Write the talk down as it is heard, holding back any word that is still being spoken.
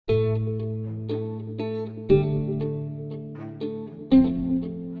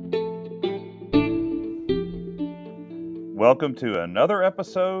Welcome to another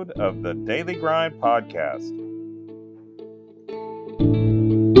episode of the Daily Grind Podcast.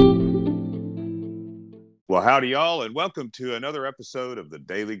 Well, howdy, y'all, and welcome to another episode of the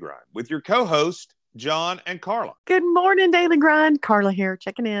Daily Grind with your co-host, John and Carla. Good morning, Daily Grind. Carla here,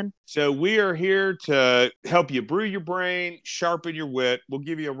 checking in. So we are here to help you brew your brain, sharpen your wit. We'll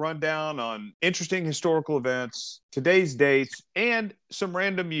give you a rundown on interesting historical events, today's dates, and some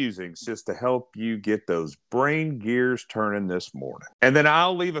random musings just to help you get those brain gears turning this morning. And then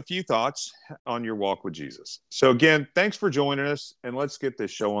I'll leave a few thoughts on your walk with Jesus. So again, thanks for joining us, and let's get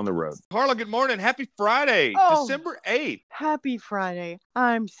this show on the road. Carla, good morning. Happy Friday, December 8th. Happy Friday.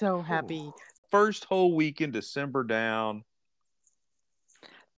 I'm so happy. First whole week in December down.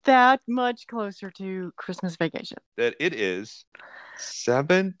 That much closer to Christmas vacation. That it is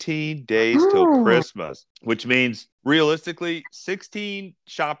 17 days till Christmas, which means realistically 16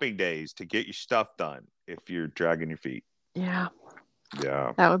 shopping days to get your stuff done if you're dragging your feet. Yeah.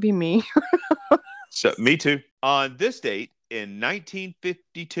 Yeah. That would be me. So me too. On this date in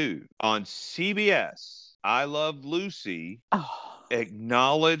 1952 on CBS, I Love Lucy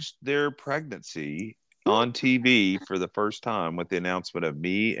acknowledged their pregnancy on TV for the first time with the announcement of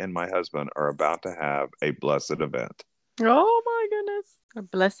me and my husband are about to have a blessed event. Oh my goodness. A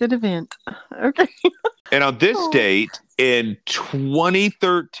blessed event. Okay. And on this date in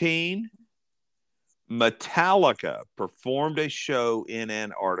 2013, Metallica performed a show in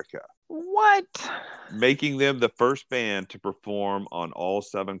Antarctica. What? Making them the first band to perform on all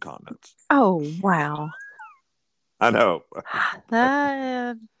 7 continents. Oh, wow. I know.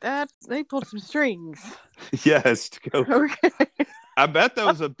 That they pulled some strings. Yes. Okay. I bet that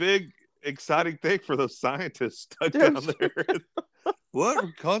was a big, exciting thing for those scientists stuck down there. What?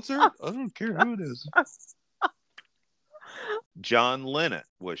 Concert? I don't care who it is. John Lennon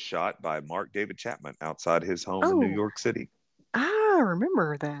was shot by Mark David Chapman outside his home in New York City. I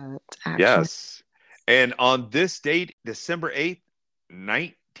remember that, actually. Yes. And on this date, December 8th,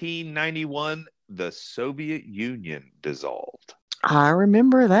 1991, the Soviet Union dissolved. I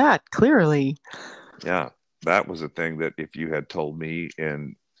remember that clearly. Yeah, that was a thing that if you had told me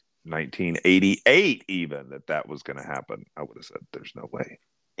in 1988 even that was going to happen, I would have said there's no way.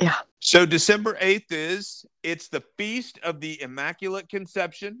 Yeah. So December 8th it's the Feast of the Immaculate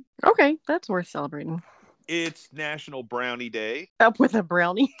Conception. Okay, that's worth celebrating. It's National Brownie Day. Up with a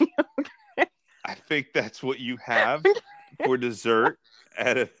brownie. Okay. I think that's what you have for dessert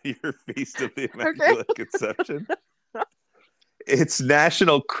at your Feast of the Immaculate Conception. It's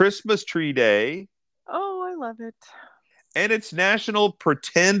National Christmas Tree Day. Oh, I love it. And it's National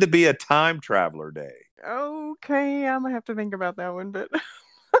Pretend to Be a Time Traveler Day. Okay, I'm going to have to think about that one, but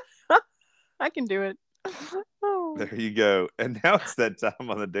I can do it. Oh. There you go. And now it's that time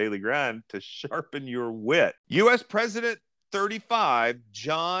on the Daily Grind to sharpen your wit. U.S. President 35,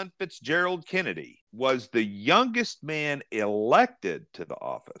 John Fitzgerald Kennedy, was the youngest man elected to the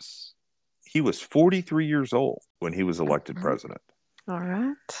office. He was 43 years old when he was elected president. All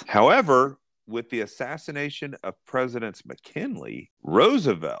right. However, with the assassination of Presidents McKinley,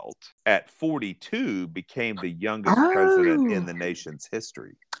 Roosevelt at 42 became the youngest president in the nation's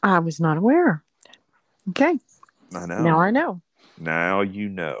history. I was not aware. Okay. I know. Now I know. Now you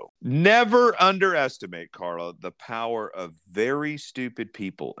know. Never underestimate, Carla, the power of very stupid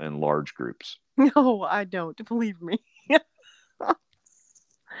people in large groups. No, I don't. Believe me.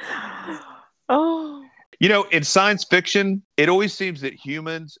 Oh. You know, in science fiction, it always seems that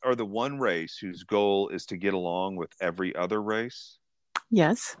humans are the one race whose goal is to get along with every other race.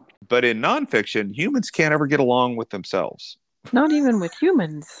 Yes. But in nonfiction, humans can't ever get along with themselves. Not even with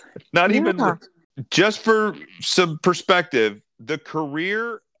humans. Not even with, just for some perspective, the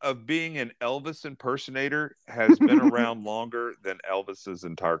career of being an Elvis impersonator has been around longer than Elvis's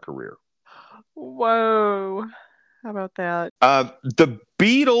entire career. Whoa. How about that? The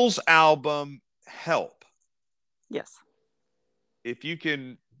Beatles album Help. Yes. If you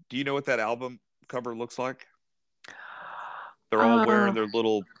can, do you know what that album cover looks like? They're all wearing their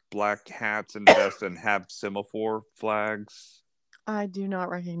little black hats and vests and have semaphore flags. I do not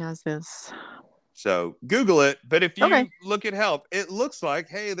recognize this. So Google it. But if you look at Help, it looks like,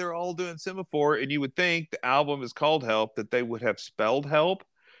 hey, they're all doing semaphore. And you would think the album is called Help, that they would have spelled help.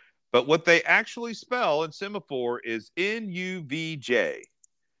 But what they actually spell in semaphore is N-U-V-J.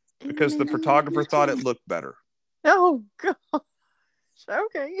 Because the photographer thought it looked better. Oh, gosh.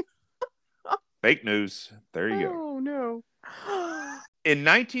 Okay. Fake news. There you go. Oh, no. In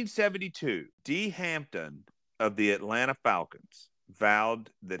 1972, D. Hampton of the Atlanta Falcons vowed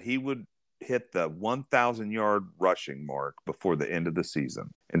that he would hit the 1,000-yard rushing mark before the end of the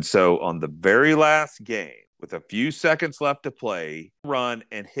season. And so on the very last game, with a few seconds left to play, run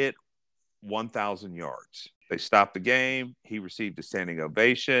and hit 1,000 yards. They stopped the game. He received a standing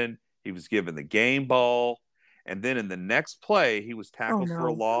ovation. He was given the game ball. And then in the next play, he was tackled for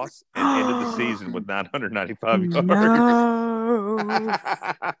a loss and ended the season with 995 yards. No.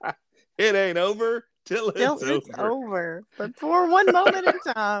 It ain't over till it's over. But for one moment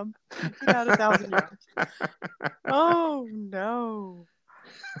in time, he got 1,000 yards. Oh, no.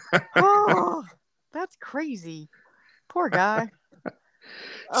 Oh, that's crazy. Poor guy.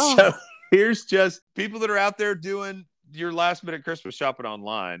 Oh. So here's just people that are out there doing your last minute Christmas shopping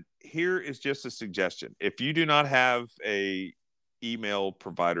online. Here is just a suggestion. If you do not have a email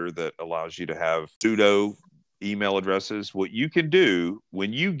provider that allows you to have pseudo email addresses, what you can do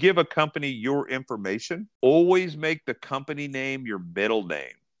when you give a company your information, always make the company name your middle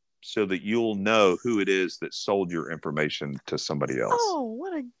name so that you'll know who it is that sold your information to somebody else. Oh,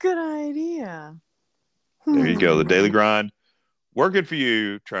 what a good idea. There you go. The Daily Grind, working for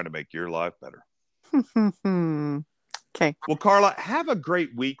you, trying to make your life better. Okay. Well, Carla, have a great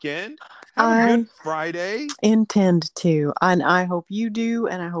weekend. Have a good Friday. Intend to. And I hope you do.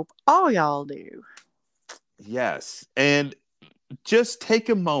 And I hope all y'all do. Yes. And just take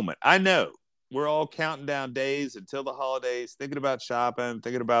a moment. I know we're all counting down days until the holidays, thinking about shopping,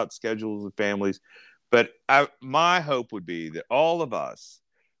 thinking about schedules and families. But my hope would be that all of us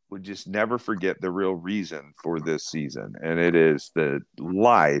would just never forget the real reason for this season. And it is the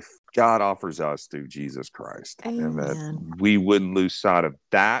life God offers us through Jesus Christ. Amen. And that we wouldn't lose sight of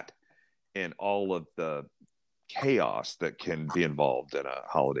that and all of the chaos that can be involved in a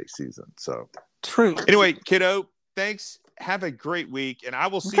holiday season. So true. Anyway, kiddo, thanks. Have a great week. And I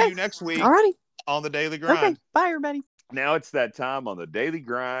will see you next week on the Daily Grind. Okay. Bye, everybody. Now it's that time on the Daily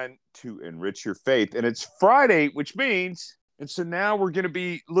Grind to enrich your faith. And it's Friday, which means... And so now we're going to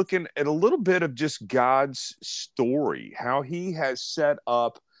be looking at a little bit of just God's story, how he has set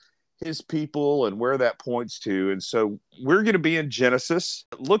up his people and where that points to. And so we're going to be in Genesis,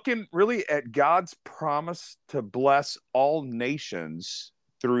 looking really at God's promise to bless all nations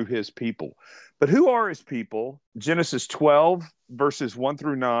through his people. But who are his people? Genesis 12, verses 1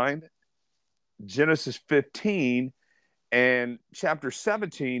 through 9, Genesis 15, and chapter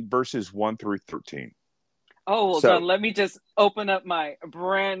 17, verses 1 through 13. Oh, well, John, let me just open up my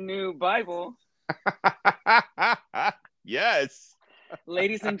brand new Bible. Yes.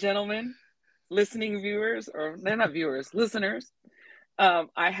 Ladies and gentlemen, listening viewers, or they're not viewers, listeners,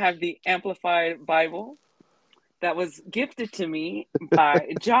 I have the Amplified Bible that was gifted to me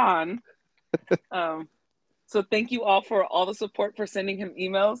by John. So thank you all for all the support for sending him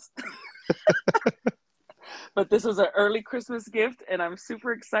emails. But this was an early Christmas gift, and I'm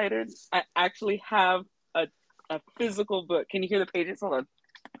super excited. I actually have a physical book. Can you hear the pages? Hold on.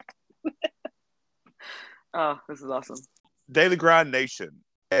 Oh, this is awesome. Daily Grind Nation.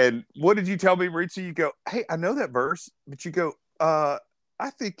 And what did you tell me, Maritza? You go, hey, I know that verse, but you go, I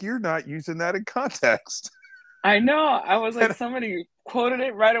think you're not using that in context. I know. I was like, somebody quoted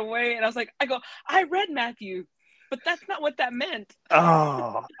it right away, and I was like, I read Matthew, but that's not what that meant.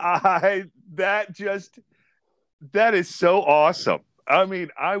 Oh, that is so awesome. I mean,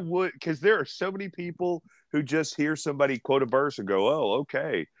 I would, because there are so many people who just hear somebody quote a verse and go, oh,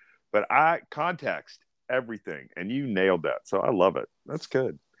 okay. But context everything, and you nailed that. So I love it. That's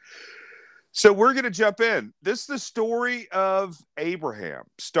good. So we're going to jump in. This is the story of Abraham.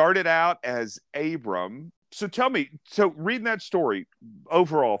 Started out as Abram. So tell me, reading that story,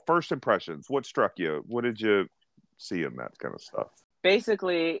 overall, first impressions, what struck you? What did you see in that kind of stuff?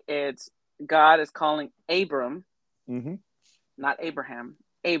 Basically, it's God is calling Abram, mm-hmm. not Abraham,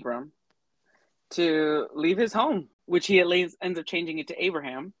 Abram, to leave his home, which he at least ends up changing it to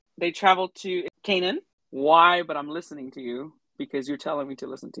Abraham. They travel to Canaan. Why? But I'm listening to you because you're telling me to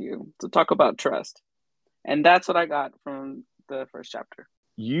listen to you. So talk about trust. And that's what I got from the first chapter.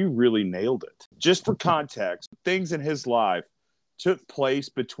 You really nailed it. Just for context, things in his life took place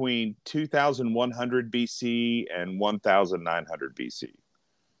between 2100 BC and 1900 BC.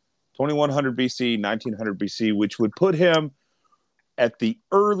 2100 BC, 1900 BC, which would put him at the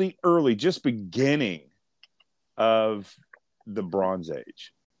early, just beginning of the Bronze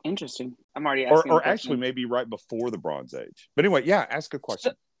Age. Interesting. I'm already asking. Or actually maybe right before the Bronze Age. But anyway, yeah, ask a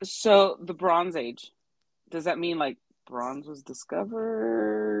question. So the Bronze Age, does that mean like bronze was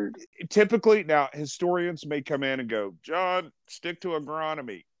discovered? Typically, now historians may come in and go, John, stick to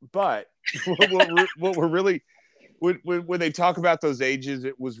agronomy. But what we're really... When they talk about those ages,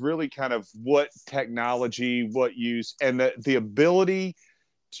 it was really kind of what technology, what use, and the ability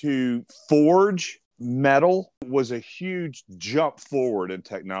to forge metal was a huge jump forward in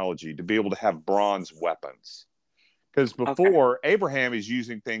technology to be able to have bronze weapons. Because before, Abraham is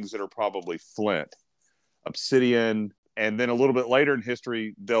using things that are probably flint, obsidian, and then a little bit later in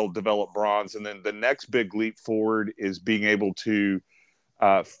history, they'll develop bronze. And then the next big leap forward is being able to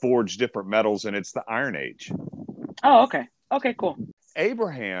forge different metals, and it's the Iron Age. Oh, okay. Okay, cool.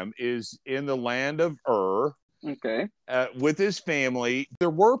 Abraham is in the land of Ur with his family. There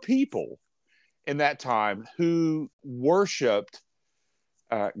were people in that time who worshipped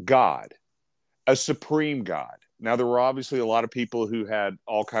God, a supreme God. Now, there were obviously a lot of people who had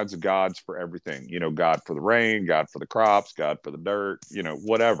all kinds of gods for everything. You know, God for the rain, God for the crops, God for the dirt, you know,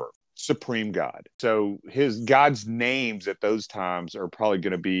 whatever. Supreme God. So his God's names at those times are probably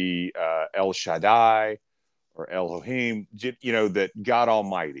going to be El Shaddai or Elohim, you know, that God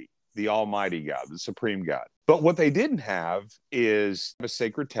Almighty, the Almighty God, the Supreme God. But what they didn't have is a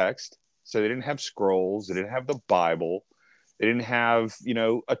sacred text. So they didn't have scrolls. They didn't have the Bible. They didn't have, you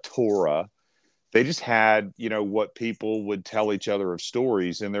know, a Torah. They just had, you know, what people would tell each other of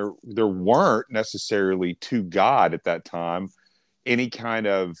stories. And there weren't necessarily to God at that time any kind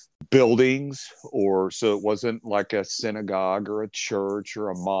of buildings, or so it wasn't like a synagogue or a church or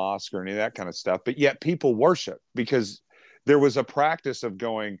a mosque or any of that kind of stuff. But yet people worship because there was a practice of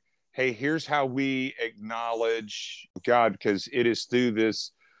going, hey, here's how we acknowledge God, because it is through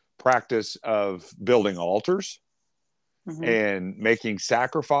this practice of building altars and making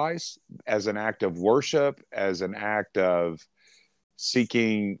sacrifice as an act of worship, as an act of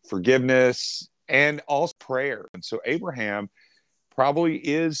seeking forgiveness, and also prayer. And so Abraham probably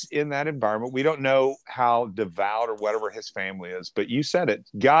is in that environment. We don't know how devout or whatever his family is, but you said it.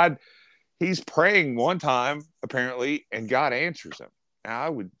 God, he's praying one time, apparently, and God answers him. Now, I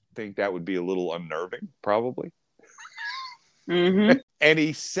would think that would be a little unnerving, probably. And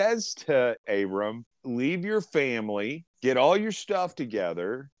he says to Abram, leave your family, get all your stuff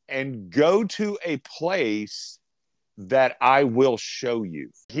together, and go to a place that I will show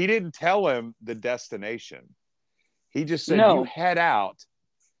you. He didn't tell him the destination. He just said, you head out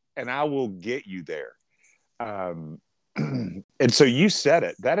and I will get you there. And so you said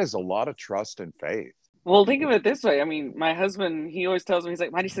it. That is a lot of trust and faith. Well, think of it this way. I mean, my husband, he always tells me, he's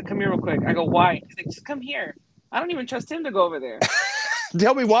like, Maddie, come here real quick. I go, why? He's like, just come here. I don't even trust him to go over there.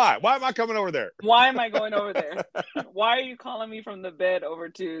 Tell me why. Why am I coming over there? Why am I going over there? Why are you calling me from the bed over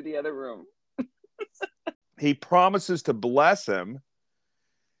to the other room? He promises to bless him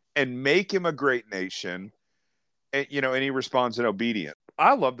and make him a great nation. And, you know, and he responds in obedience.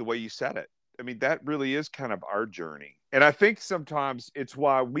 I love the way you said it. I mean, that really is kind of our journey. And I think sometimes it's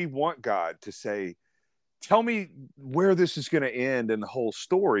why we want God to say, tell me where this is going to end in the whole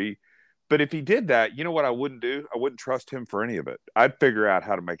story. But if he did that, you know what I wouldn't do? I wouldn't trust him for any of it. I'd figure out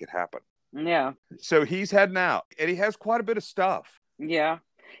how to make it happen. Yeah. So he's heading out, and he has quite a bit of stuff. Yeah.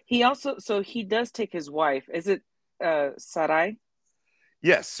 He also, so he does take his wife. Is it Sarai?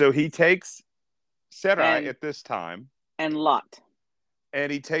 Yes. So he takes Sarai at this time. And Lot. And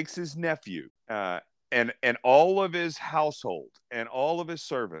he takes his nephew and all of his household and all of his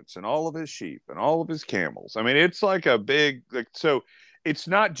servants and all of his sheep and all of his camels. I mean, it's like a big, like, so it's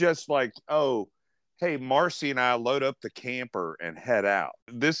not just like, oh, hey, Marcy and I load up the camper and head out.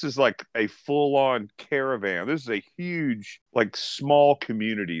 This is like a full-on caravan. This is a huge, like, small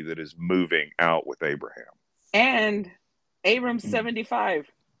community that is moving out with Abraham. And Abram's 75.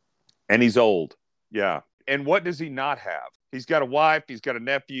 And he's old. Yeah. And what does he not have? He's got a wife, he's got a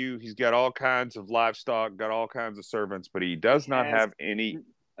nephew, he's got all kinds of livestock, got all kinds of servants, but he does not have any.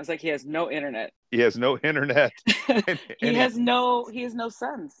 It's like he has no internet. He has no internet. He has no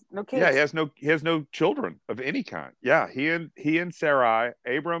sons, no kids. Yeah, he has no children of any kind. Yeah, he and Sarai,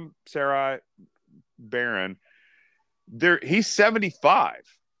 Abram, Sarai, barren. He's 75.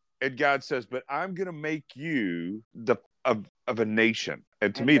 And God says, but I'm going to make you of a nation.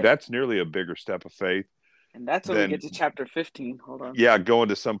 And to me, that's nearly a bigger step of faith. And that's when we get to chapter 15. Hold on. Yeah, going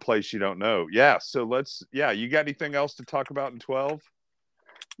to some place you don't know. Yeah, so you got anything else to talk about in 12?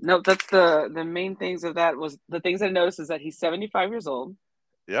 No, that's the main things of that. Was the things I noticed is that he's 75 years old.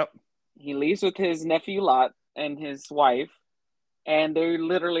 Yep. He leaves with his nephew Lot and his wife, and they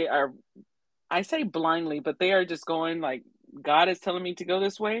literally are, I say blindly, but they are just going like, God is telling me to go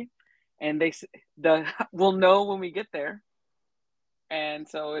this way, and we'll know when we get there. And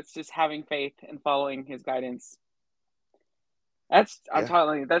so it's just having faith and following his guidance. I'm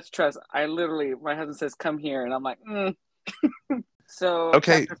telling you, that's trust. My husband says, come here. And I'm like, So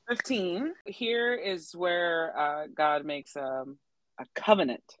chapter 15, here is where God makes a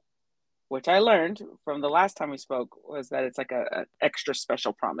covenant, which I learned from the last time we spoke was that it's like an extra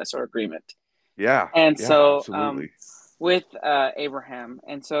special promise or agreement. Yeah. And Yeah, so absolutely. with Abraham,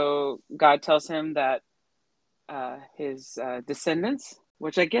 and so God tells him that his descendants,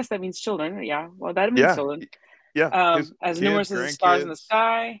 which I guess that means children. Yeah, well, that means Yeah. children, Yeah. His as kids, numerous as the stars in the grandkids.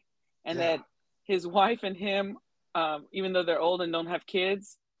 sky, and Yeah. that his wife and him, even though they're old and don't have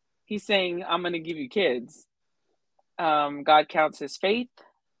kids, he's saying, "I'm going to give you kids." God counts his faith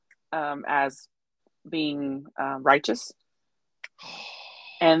as being righteous,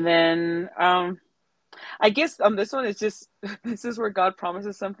 and then I guess this one is just this is where God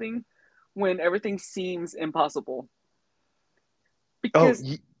promises something when everything seems impossible, Oh,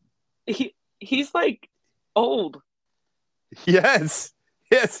 because he's like old. yes.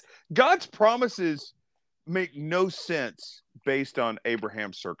 Yes. God's promises make no sense based on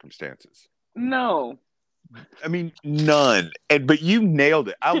Abraham's circumstances. No. I mean, none. But you nailed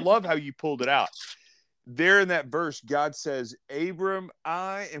it. I love how you pulled it out. There in that verse, God says, Abram,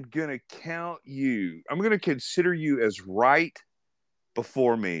 I am going to count you. I'm going to consider you as right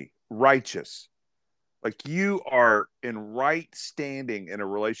before me, righteous. Like you are in right standing in a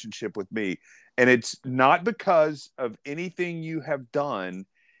relationship with me. And it's not because of anything you have done,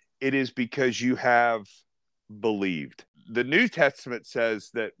 it is because you have believed. The New Testament says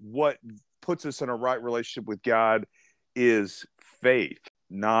that what puts us in a right relationship with God is faith,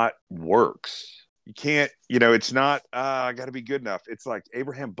 not works. You can't, it's not, I got to be good enough. It's like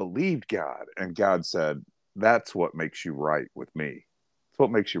Abraham believed God, and God said, that's what makes you right with me. It's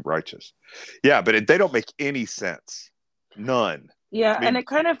what makes you righteous. Yeah, but they don't make any sense. None. Yeah, I and mean, it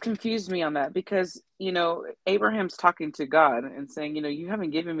kind of confused me on that because, Abraham's talking to God and saying, you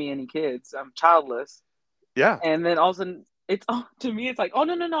haven't given me any kids. I'm childless. yeah, And then all of a sudden, to me, it's like, oh,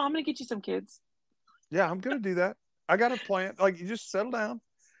 no, no, no, I'm going to get you some kids. yeah, I'm going to do that. I got a plan. Like, you just settle down.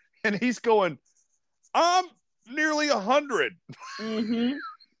 And he's going, I'm nearly 100. Mm-hmm.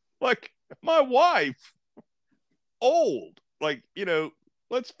 Like, my wife, old. Like,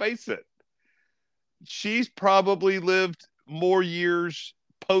 let's face it. She's probably lived more years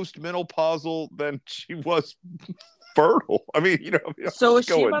post-menopausal than she was fertile. I mean, I'm So just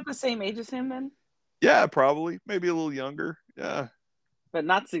is she going, about the same age as him then? yeah, probably. Maybe a little younger. Yeah. But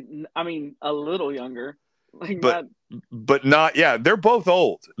not, I mean, a little younger. Like, But not. but not, yeah, they're both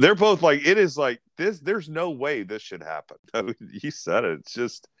old. They're both like, it is like this, there's no way this should happen. You said it. It's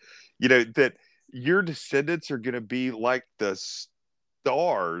just, that your descendants are going to be like the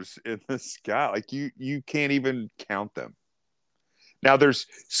stars in the sky. Like you can't even count them. Now there's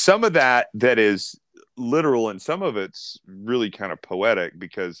some of that is literal, and some of it's really kind of poetic,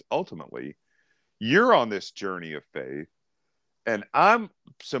 because ultimately you're on this journey of faith, and I'm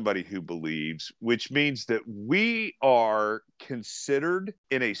somebody who believes, which means that we are considered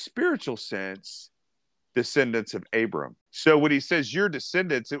in a spiritual sense descendants of Abram. So when he says your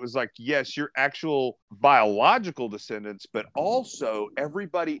descendants, it was like, yes, your actual biological descendants, but also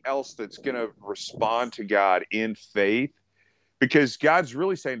everybody else that's going to respond to God in faith, because God's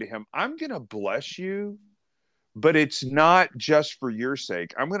really saying to him, I'm going to bless you, but it's not just for your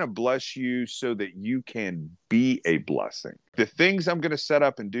sake. I'm going to bless you so that you can be a blessing. The things I'm going to set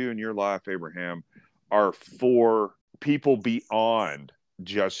up and do in your life, Abraham, are for people beyond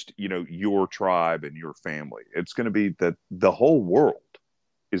just, your tribe and your family. It's going to be that the whole world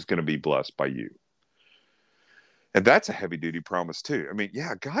is going to be blessed by you. And that's a heavy duty promise too. I mean,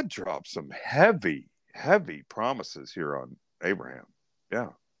 yeah, God drops some heavy, heavy promises here on Abraham. Yeah.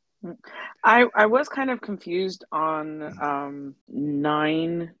 I was kind of confused on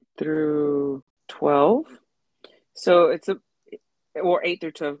 9 through 12. So or 8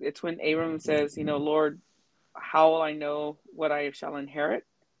 through 12. It's when Abram says, Lord, how will I know what I shall inherit?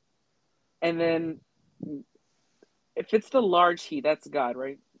 And then if it's the large he, that's God,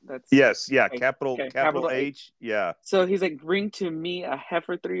 right? That's Yes. Yeah. okay. Capital Okay, capital H. Yeah. So he's like, bring to me a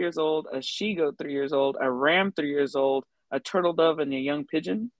heifer 3 years old, a she goat 3 years old, a ram 3 years old, a turtle dove, and a young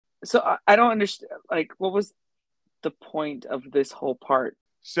pigeon. So I don't understand. Like, what was the point of this whole part?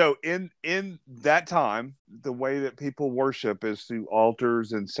 So in that time, the way that people worship is through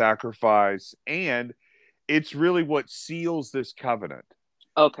altars and sacrifice, and it's really what seals this covenant.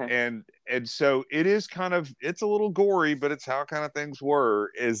 Okay. And so it is kind of, it's a little gory, but it's how kind of things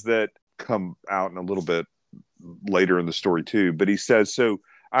were, is that come out in a little bit later in the story too. But he says, so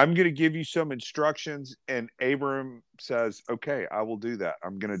I'm going to give you some instructions. And Abram says, okay, I will do that.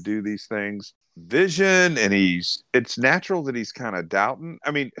 I'm going to do these things. Vision. And it's natural that he's kind of doubting.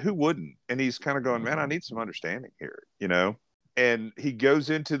 I mean, who wouldn't? And he's kind of going, man, I need some understanding here, And he goes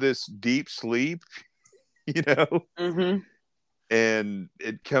into this deep sleep, Mm-hmm. and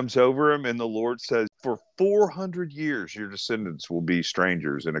it comes over him. And the Lord says, for 400 years, your descendants will be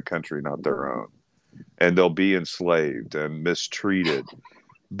strangers in a country not their own, and they'll be enslaved and mistreated.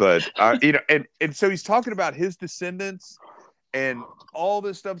 But and so he's talking about his descendants, and all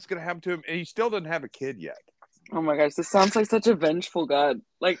this stuff's going to happen to him, and he still doesn't have a kid yet. Oh my gosh, this sounds like such a vengeful God.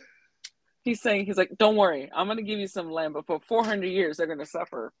 Like he's like, don't worry, I'm going to give you some land, but for 400 years they're going to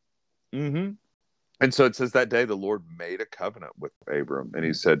suffer. Mm-hmm. And so it says that day the Lord made a covenant with Abram, and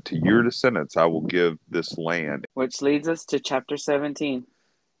he said, to your descendants I will give this land. Which leads us to chapter 17.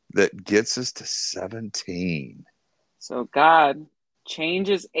 That gets us to 17. So God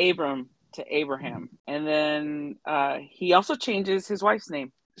changes Abram to Abraham. And then he also changes his wife's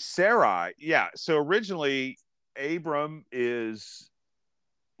name. Sarai, yeah. So originally Abram is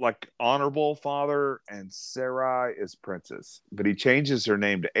like honorable father and Sarai is princess. But he changes her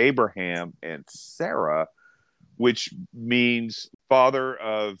name to Abraham and Sarah, which means father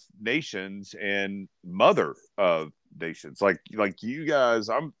of nations and mother of nations. Like you guys,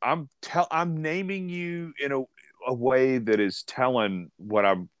 I'm naming you in a way that is telling what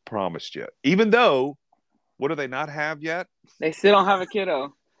I've promised you. Even though, what do they not have yet? They still don't have a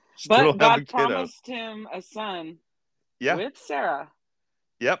kiddo. But God promised him a son with Sarah.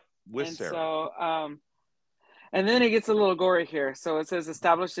 Yep, with and Sarah. So, and then it gets a little gory here. So it says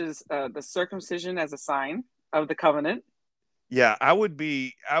establishes the circumcision as a sign of the covenant. Yeah, I would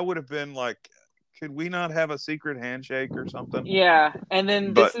have been like, could we not have a secret handshake or something? Yeah, and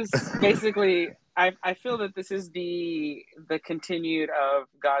then this is basically, I feel that this is the continued of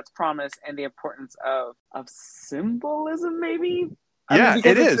God's promise and the importance of symbolism, maybe. Yeah,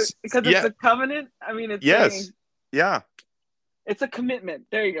 it is because it's a covenant. I mean, it's saying, yeah. It's a commitment.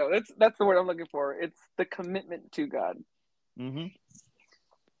 There you go. That's the word I'm looking for. It's the commitment to God. Mm-hmm.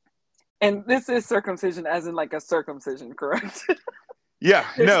 And this is circumcision, as in like a circumcision, correct? Yeah,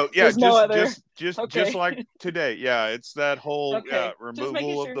 there's no other. Just like today. Yeah, it's that whole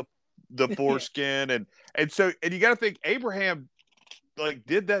removal sure. of the foreskin, and so you got to think Abraham like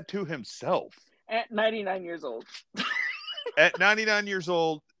did that to himself at 99 years old. At 99 years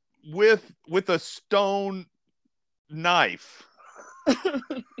old, with a stone knife.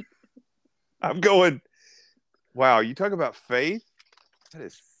 I'm going, wow, you talk about faith? That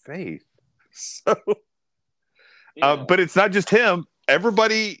is faith. So, but it's not just him.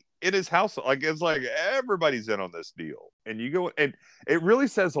 Everybody in his house, like it's like everybody's in on this deal. And you go, and it really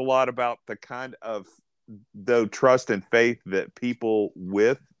says a lot about the kind of trust and faith that people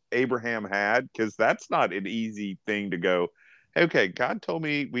with Abraham had, because that's not an easy thing to go, okay, God told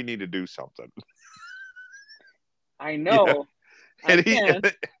me we need to do something. I know. You know?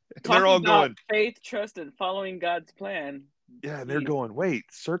 And they're all going faith, trust, and following God's plan. Yeah, and they're going, wait,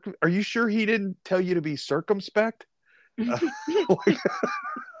 are you sure he didn't tell you to be circumspect? Like,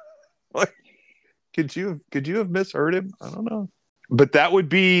 could you have misheard him? I don't know. But that would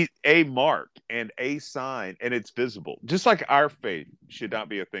be a mark and a sign, and it's visible. Just like our faith should not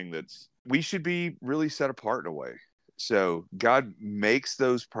be a thing we should be really set apart in a way. So God makes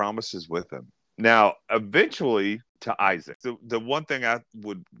those promises with him. Now, eventually to Isaac. The one thing I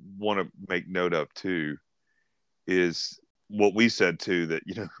would want to make note of too is what we said too, that,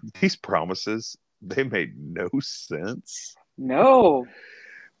 these promises, they made no sense. No.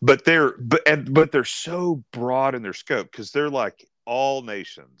 But they're so broad in their scope, because they're like all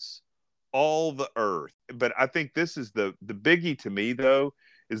nations, all the earth. But I think this is the biggie to me, though,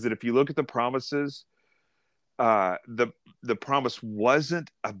 is that if you look at the promises, the promise wasn't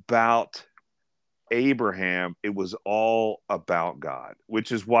about Abraham, it was all about God,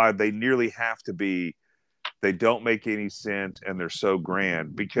 which is why they nearly have to be, they don't make any sense, and they're so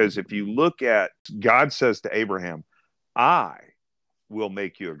grand. Because if you look at, God says to Abraham, I will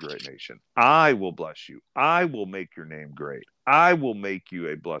make you a great nation. I will bless you. I will make your name great. I will make you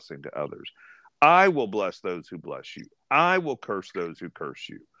a blessing to others. I will bless those who bless you. I will curse those who curse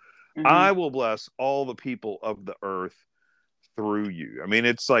you. Mm-hmm. I will bless all the people of the earth through you. I mean,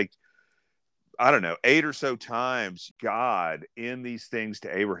 it's like, I don't know, 8 or so times God in these things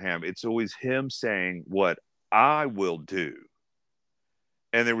to Abraham, it's always him saying what I will do.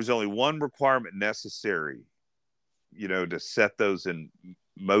 And there was only one requirement necessary, to set those in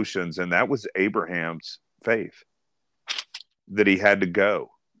motions. And that was Abraham's faith, that he had to go.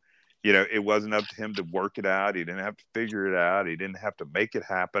 It wasn't up to him to work it out. He didn't have to figure it out. He didn't have to make it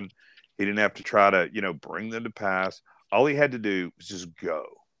happen. He didn't have to try to, bring them to pass. All he had to do was just go.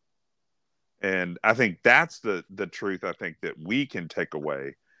 And I think that's the truth, I think, that we can take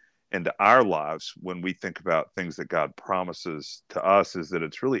away into our lives when we think about things that God promises to us, is that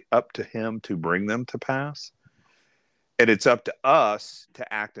it's really up to him to bring them to pass. And it's up to us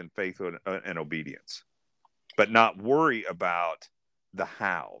to act in faith and obedience, but not worry about the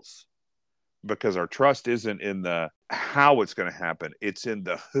hows, because our trust isn't in the how it's going to happen. It's in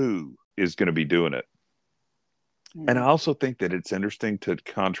the who is going to be doing it. Mm-hmm. And I also think that it's interesting to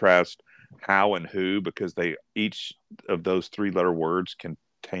contrast how and who, because each of those 3-letter words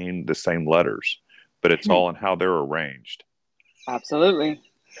contain the same letters, but it's all in how they're arranged. Absolutely.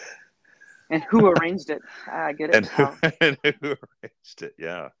 And who arranged it? I get it. And who arranged it,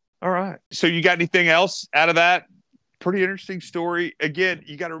 yeah. All right. So you got anything else out of that? Pretty interesting story. Again,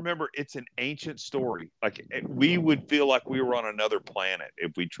 you got to remember, it's an ancient story. Like, we would feel like we were on another planet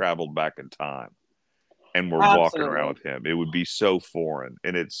if we traveled back in time and we're walking around with him. It would be so foreign.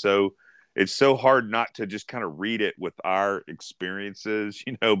 And it's so hard not to just kind of read it with our experiences,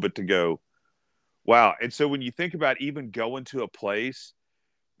 but to go, wow. And so when you think about even going to a place,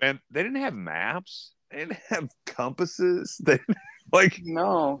 man, they didn't have maps. They didn't have compasses.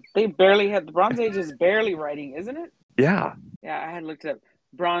 No, they barely had. The Bronze Age is barely writing, isn't it? Yeah. Yeah, I had looked up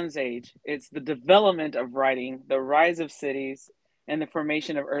Bronze Age. It's the development of writing, the rise of cities, and the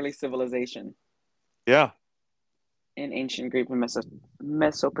formation of early civilization. Yeah. In ancient Greek and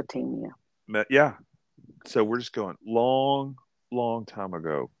Mesopotamia. Yeah. So we're just going long, long time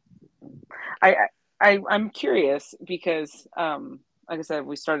ago. I'm curious because, like I said,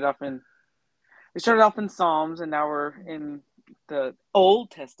 we started off in Psalms, and now we're in the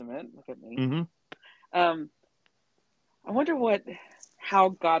Old Testament. Look at me. Mm-hmm. I wonder how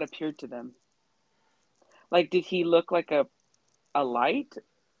God appeared to them. Like, did he look like a light,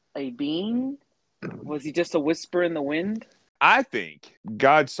 a being? Was he just a whisper in the wind? I think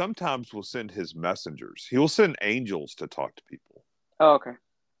God sometimes will send his messengers. He will send angels to talk to people. Oh, okay.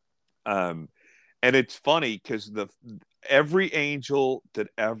 And it's funny because every angel that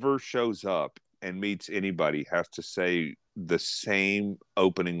ever shows up and meets anybody has to say the same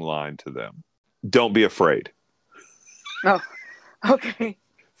opening line to them. Don't be afraid. Oh, okay.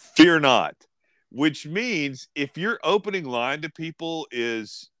 Fear not. Which means if your opening line to people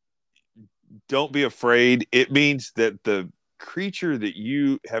is don't be afraid, it means that the creature that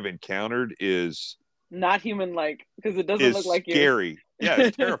you have encountered is not human-like, because it doesn't look like scary. Yeah,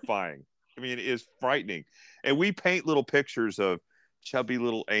 it's terrifying. I mean, it is frightening. And we paint little pictures of chubby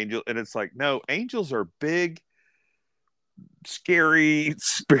little angel, and it's like, no, angels are big, scary,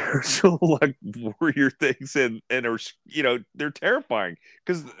 spiritual, like warrior things, and are, they're terrifying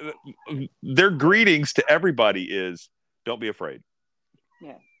because their greetings to everybody is don't be afraid.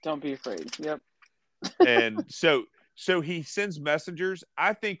 Yeah, don't be afraid. Yep. And so he sends messengers.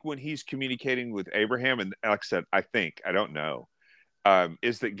 I think when he's communicating with Abraham, and like I said, I don't know,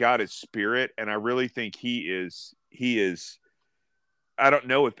 is that God is spirit, and I really think he is. I don't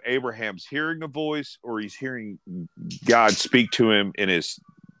know if Abraham's hearing a voice or he's hearing God speak to him in his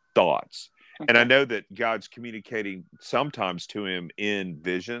thoughts. Okay. And I know that God's communicating sometimes to him in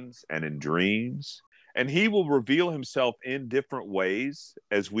visions and in dreams, and he will reveal himself in different ways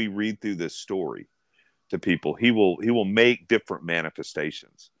as we read through this story to people. He will make different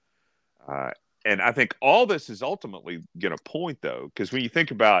manifestations. And I think all this is ultimately going to point, though, because when you think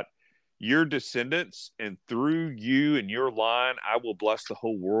about your descendants and through you and your line, I will bless the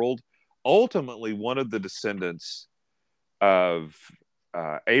whole world. Ultimately, one of the descendants of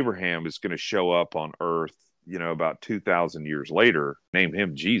Abraham is going to show up on earth, about 2,000 years later, name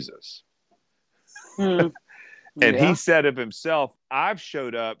him Jesus. And he said of himself, I've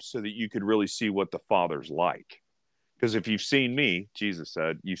showed up so that you could really see what the Father's like. Because if you've seen me, Jesus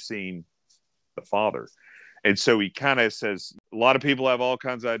said, you've seen the Father. And so he kind of says, a lot of people have all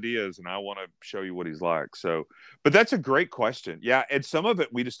kinds of ideas, and I want to show you what he's like. So, but that's a great question. Yeah. And some of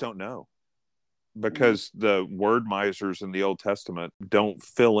it we just don't know because the word misers in the Old Testament don't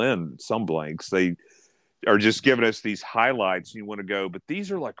fill in some blanks. They are just giving us these highlights. And you want to go, but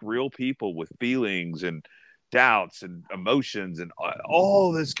these are like real people with feelings and doubts and emotions and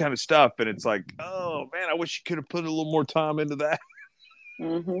all this kind of stuff. And it's like, oh man, I wish you could have put a little more time into that.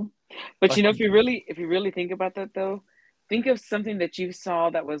 Mm-hmm. But if you really think about that, though, think of something that you saw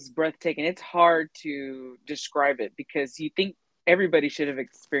that was breathtaking. It's hard to describe it because you think everybody should have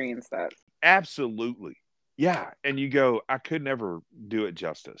experienced that. Absolutely. Yeah. And you go, I could never do it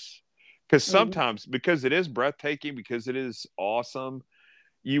justice. Because sometimes, because it is breathtaking, because it is awesome,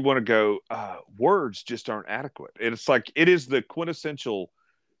 you want to go, words just aren't adequate. And it's like, it is the quintessential,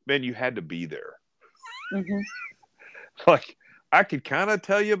 man, you had to be there. Mm-hmm. Like, I could kind of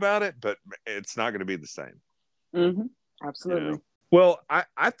tell you about it, but it's not going to be the same. Mm-hmm. Absolutely. Well,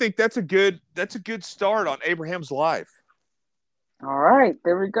 I think that's a good start on Abraham's life. All right,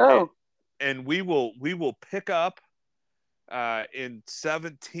 there we go. And we will pick up in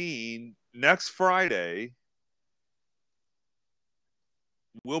 17, next Friday,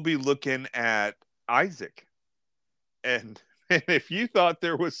 we'll be looking at Isaac. And if you thought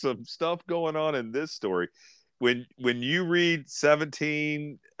there was some stuff going on in this story, when you read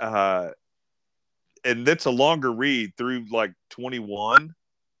 17, and that's a longer read through like 21.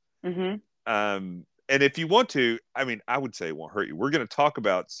 Mm-hmm. And if you want to, I mean, I would say it won't hurt you. We're going to talk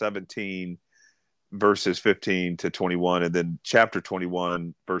about 17 verses 15 to 21, and then chapter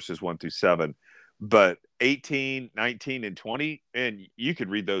 21 verses 1 through 7. But 18, 19, and 20, and you could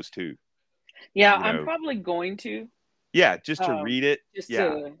read those too. Yeah, I'm probably going to. Yeah, just to read it.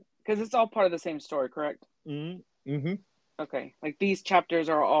 Because it's all part of the same story, correct? Mm-hmm. Okay, like these chapters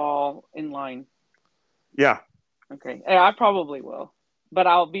are all in line. Yeah. Okay, yeah, I probably will, but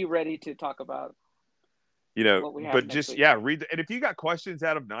I'll be ready to talk about. What we have but just week. read and if you got questions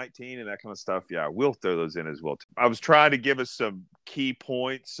out of 19 and that kind of stuff, we'll throw those in as well. I was trying to give us some key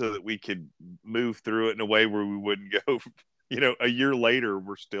points so that we could move through it in a way where we wouldn't go, a year later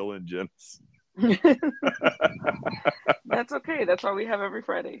we're still in Genesis. That's okay. That's why we have every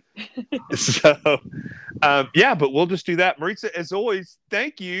Friday. So but we'll just do that. Maritza, as always,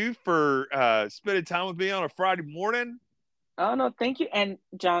 thank you for spending time with me on a Friday morning. Oh, no, thank you. And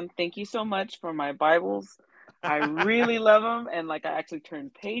John, thank you so much for my Bibles. I really love them. And I actually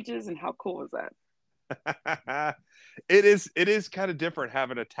turned pages. And how cool is that? It is kind of different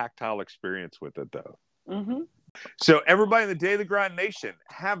having a tactile experience with it, though. Mm-hmm. So everybody in the Daily Grind Nation,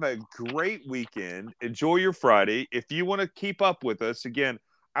 have a great weekend. Enjoy your Friday. If you want to keep up with us, again,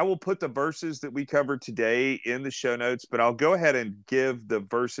 I will put the verses that we covered today in the show notes, but I'll go ahead and give the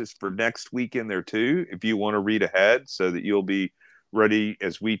verses for next week in there too, if you want to read ahead so that you'll be ready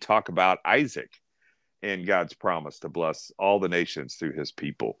as we talk about Isaac and God's promise to bless all the nations through his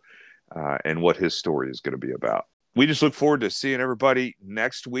people, and what his story is going to be about. We just look forward to seeing everybody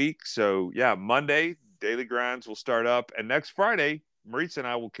next week. So Monday, Daily Grinds will start up, and next Friday, Maritza and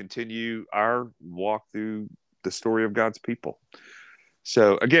I will continue our walk through the story of God's people.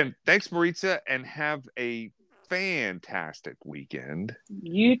 So again, thanks, Maritza, and have a fantastic weekend.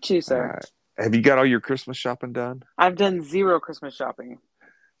 You too, sir. Have you got all your Christmas shopping done? I've done zero Christmas shopping.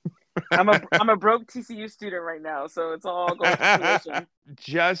 I'm a broke TCU student right now, so it's all going to tuition.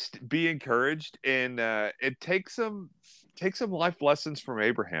 Just be encouraged, and it takes some life lessons from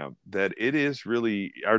Abraham that it is really our